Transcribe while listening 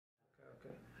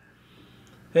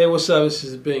Hey, what's up? This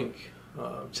is Bink.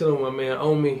 I'm chilling with my man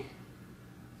Omi.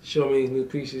 Showing me these new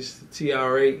pieces, the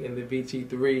TR8 and the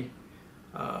VT3.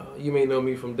 You may know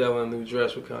me from Devil in a New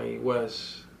Dress with Kanye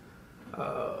West.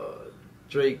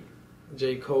 Drake,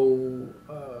 J. Cole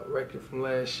record from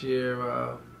last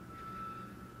year.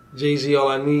 Jay-Z, All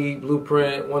I Need,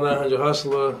 Blueprint, 1-900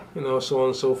 Hustler, so on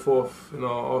and so forth.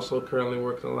 Also currently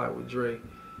working a lot with Dre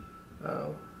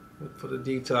for the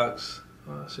detox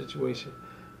situation.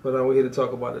 But we're here to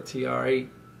talk about the TR8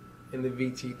 and the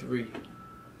VT3,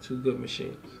 two good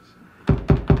machines.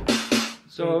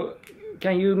 So,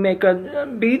 can you make a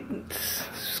beat,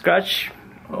 scratch?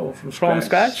 Oh, from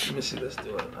scratch? Let me see, let's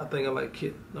do it. I think I like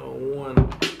kit number 1.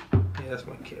 Yeah, that's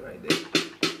my kit right there.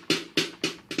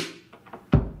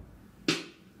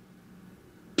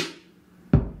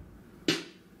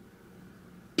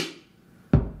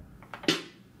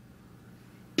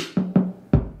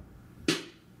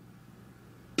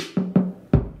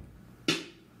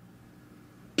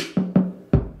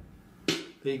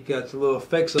 They got the little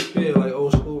effects up here, like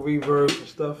old school reverb and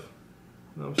stuff.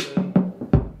 You know what I'm saying?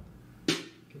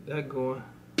 Get that going.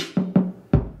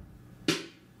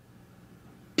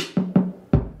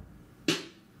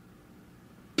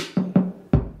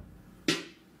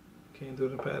 Can't do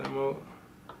the pattern mode.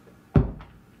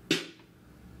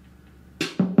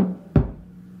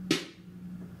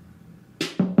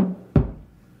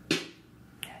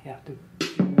 You have to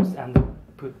choose and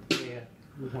put there.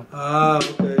 Ah,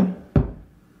 okay.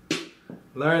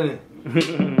 Learning.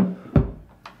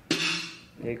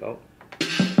 There you go.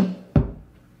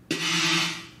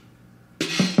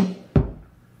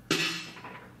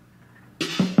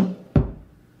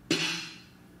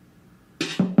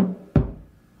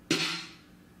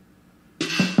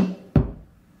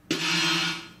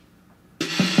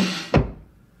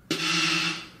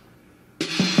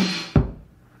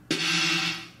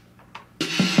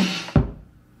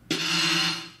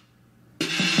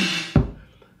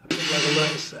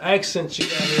 Accents you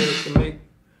got here to make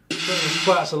certain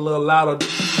spots a little louder than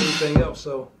anything else,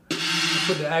 so I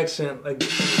put the accent like this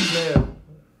in the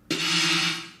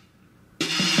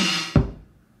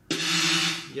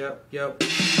snare. Yep.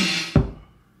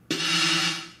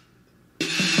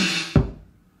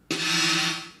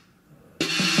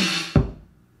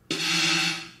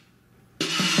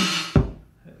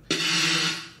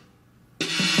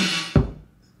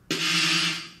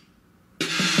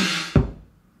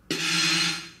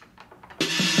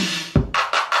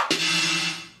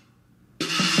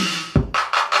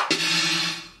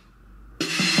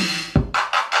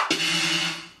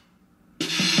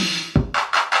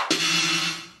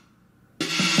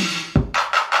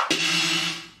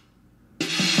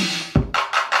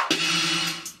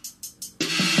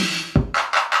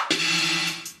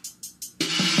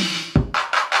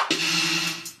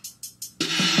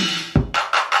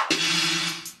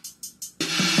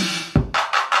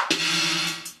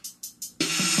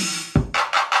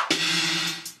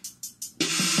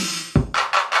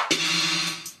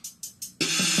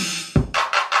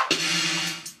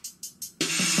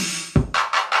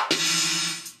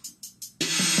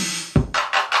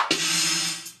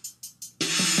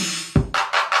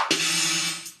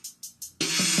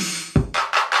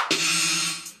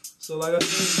 So like I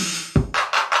said,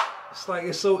 it's like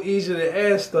it's so easy to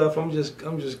add stuff. I'm just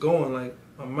going, like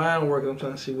my mind working. I'm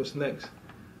trying to see what's next,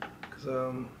 cause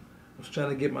I was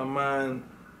trying to get my mind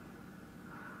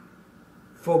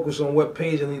focused on what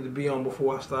page I need to be on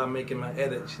before I start making my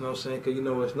edits. You know what I'm saying? Cause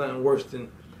it's nothing worse than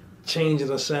changing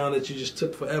a sound that you just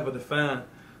took forever to find.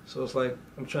 So it's like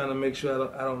I'm trying to make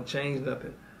sure I don't change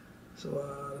nothing. So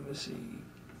let me see.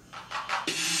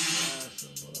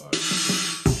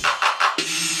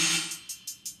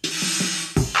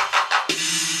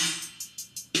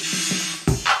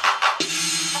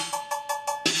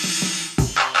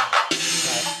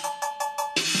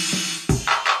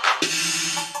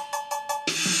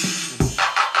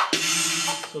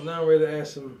 So now I'm ready to add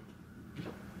some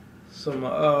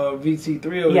VT3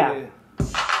 over here.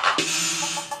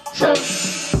 So you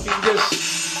can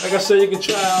just, like I said, you can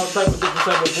try all different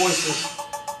type of voices.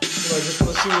 Just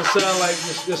want to see what it sound like.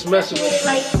 Just mess with it.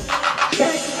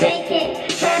 Just take it,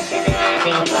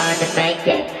 personality, want to make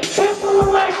it.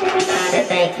 Simple words, you know to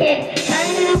make it. I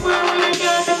do the one when I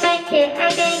go to make it, I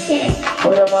make it.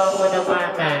 Put them on with the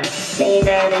partner. See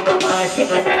that in the one, see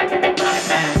what I'm in the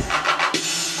partner.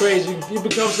 Crazy, you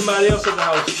become somebody else in the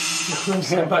house. You know what I'm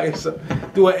saying? By yourself.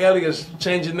 Do an alias,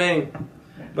 change your name.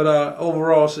 But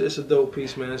overall, it's a dope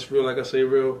piece, man. It's real, like I say,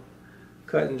 real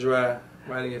cut and dry,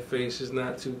 right in your face. It's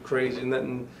not too crazy,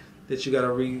 nothing that you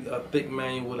gotta read a thick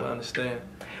manual to understand.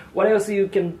 What else you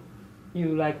can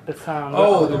you like the sound?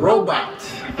 Oh, the robot.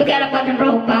 Forgot about the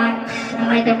robot. I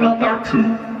like the robot too. I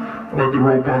like the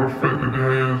robot effect that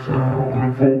has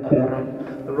on the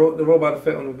vocoder. The robot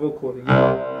effect on the vocoder.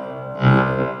 Yeah.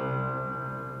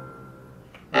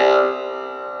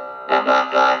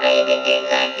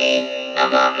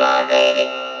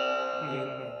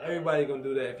 Everybody gonna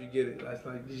do that if you get it. That's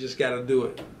like you just gotta do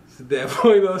it. It's the Daft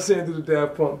Punk, you know what I'm saying? Do the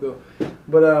Daft Punk though.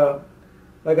 But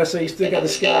like I said, you still got the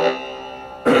scale.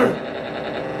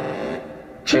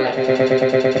 So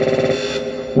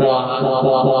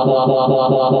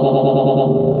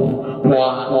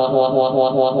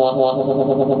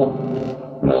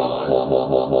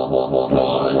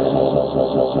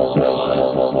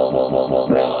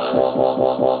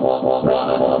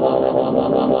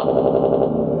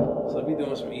if you're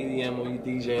doing some EDM or you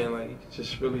DJing, like you can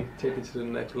just really take it to the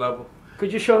next level.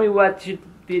 Could you show me what you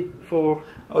did for?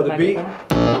 Oh, the beat?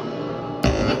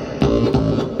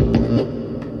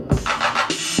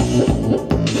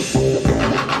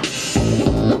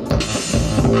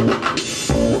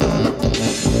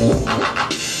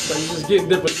 So you just get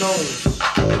different tones.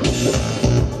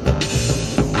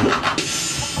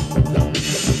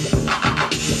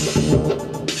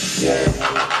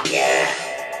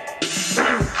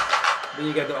 Then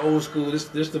you got the old school. This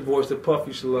the voice that Puff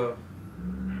used to love.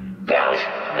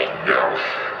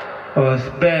 Oh, it's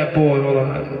Bad Boy. Hold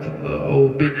on, the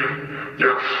old Bink.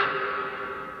 Yes.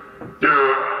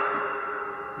 Yeah.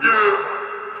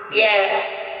 Yeah.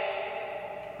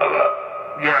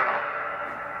 Yeah.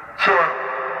 So,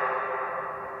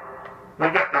 we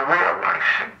got the real life.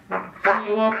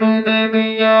 You want me, baby,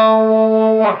 yo?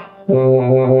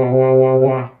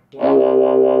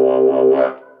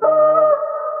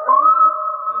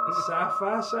 And the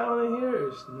sci-fi sound in here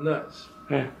is nuts.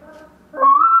 Yeah.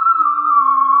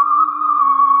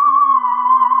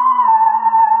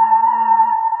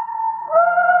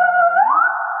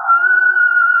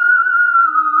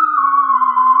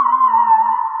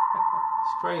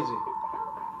 It's crazy.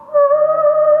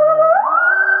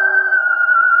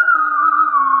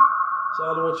 So I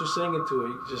don't want you singing to it.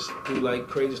 You can just do like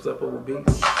crazy stuff over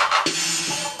beats.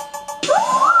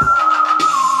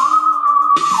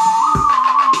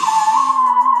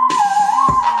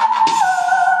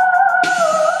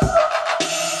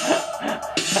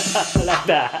 Like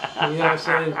that. You know what I'm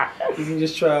saying? You can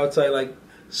just try out type like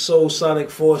Soul Sonic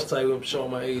Force type. I'm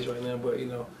showing my age right now, but you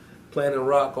know, Planet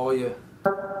Rock, all your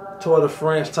Tour de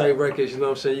France type records. You know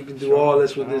what I'm saying? You can do all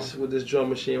this with this drum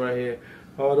machine right here.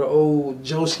 All the old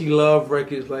Josie Love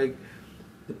records, like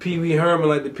the Pee Wee Herman,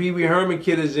 like the Pee Wee Herman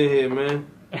kid is in here, man.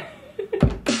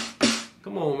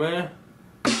 Come on, man.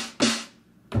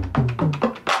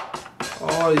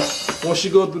 Oh, once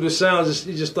you go through the sounds,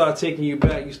 it just start taking you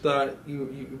back.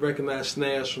 You recognize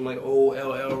snares from like old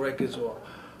LL records, or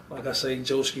like I say,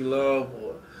 Josie Love,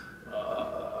 or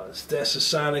Stasha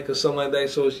Sonic or something like that.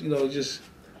 So it's, you know, just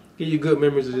give you good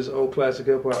memories of this old classic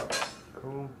hip hop.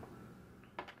 Cool.